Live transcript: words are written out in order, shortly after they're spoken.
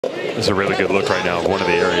This is a really good look right now. One of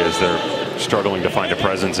the areas they're struggling to find a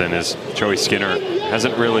presence in is Joey Skinner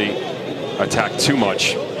hasn't really attacked too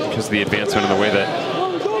much because of the advancement in the way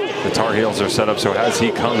that the Tar Heels are set up. So as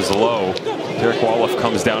he comes low, Derek Wolof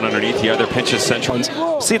comes down underneath. He either pinches central.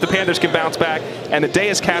 See if the Panthers can bounce back. And the day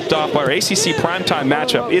is capped off by our ACC primetime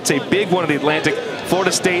matchup. It's a big one in the Atlantic.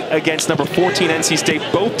 Florida State against number 14 NC State.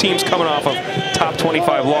 Both teams coming off of top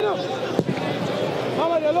 25 loss.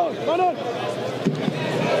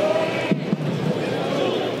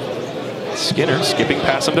 Skinner skipping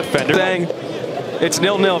past some defender. Dang. It's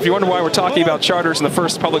 0-0. If you wonder why we're talking about charters in the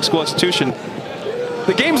first public school institution,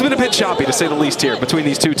 the game's been a bit choppy, to say the least, here between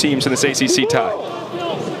these two teams in this ACC tie.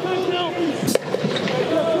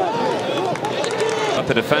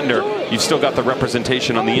 The defender, you've still got the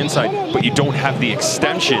representation on the inside, but you don't have the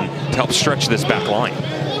extension to help stretch this back line.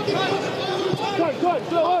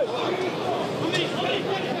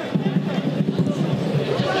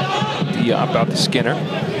 Diop out to Skinner.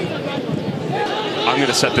 I'm going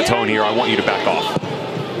to set the tone here. I want you to back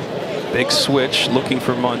off. Big switch, looking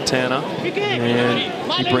for Montana,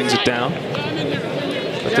 and he brings it down.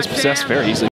 But this possessed very easily.